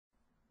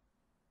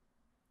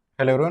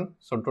Hello everyone.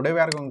 So today we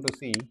are going to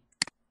see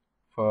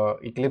for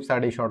Eclipse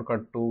ID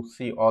shortcut to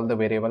see all the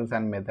variables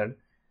and method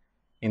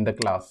in the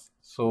class.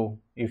 So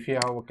if you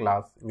have a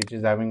class which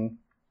is having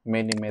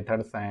many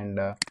methods and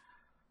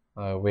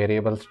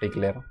variables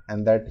declare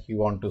and that you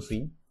want to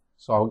see,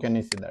 so how can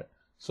you see that?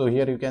 So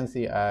here you can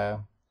see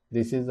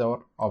this is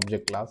our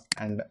object class,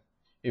 and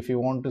if you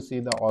want to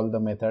see all the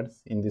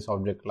methods in this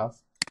object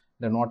class,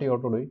 then what you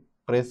have to do,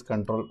 press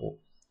Ctrl O.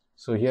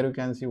 So here you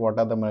can see what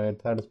are the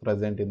methods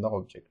present in the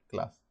object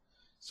class.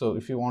 So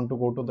if you want to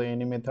go to the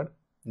any method,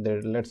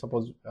 then let's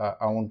suppose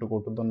I want to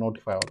go to the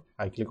notify all.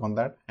 I click on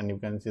that and you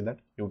can see that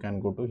you can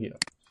go to here.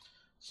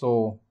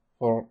 So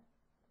for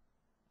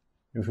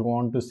if you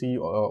want to see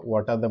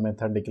what are the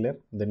method declare,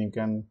 then you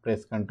can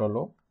press Ctrl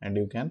O and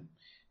you can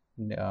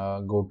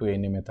go to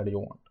any method you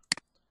want.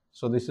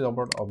 So this is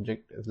about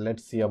object.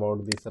 Let's see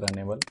about this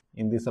runnable.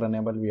 In this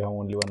runnable we have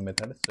only one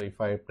method. So if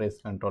I press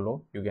Ctrl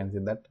O, you can see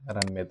that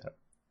run method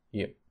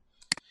here.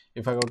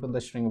 If I go to the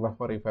string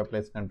buffer, if I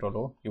press Ctrl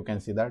O, you can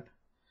see that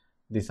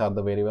these are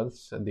the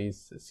variables,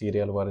 these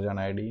serial version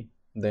ID,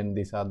 then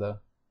these are the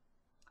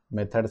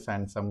methods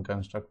and some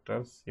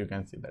constructors. You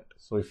can see that.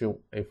 So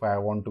if I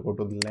want to go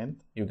to the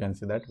length, you can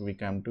see that we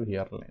come to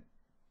here length.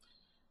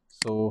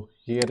 So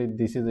here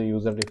this is a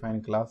user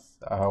defined class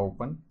I have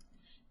opened.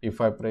 If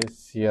I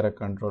press here a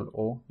Ctrl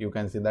O, you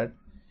can see that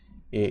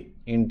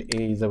int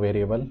a is a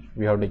variable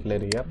we have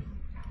declared here,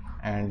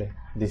 and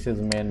this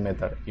is main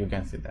method. You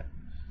can see that.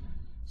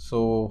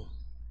 So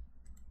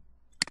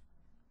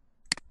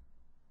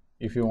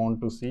if you want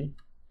to see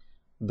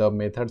the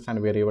methods and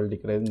variable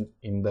declared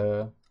in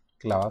the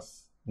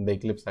class, in the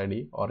Eclipse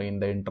ID or in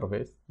the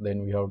interface,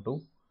 then we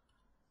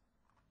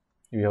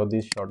have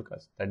this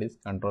shortcut, that is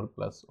Ctrl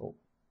plus O.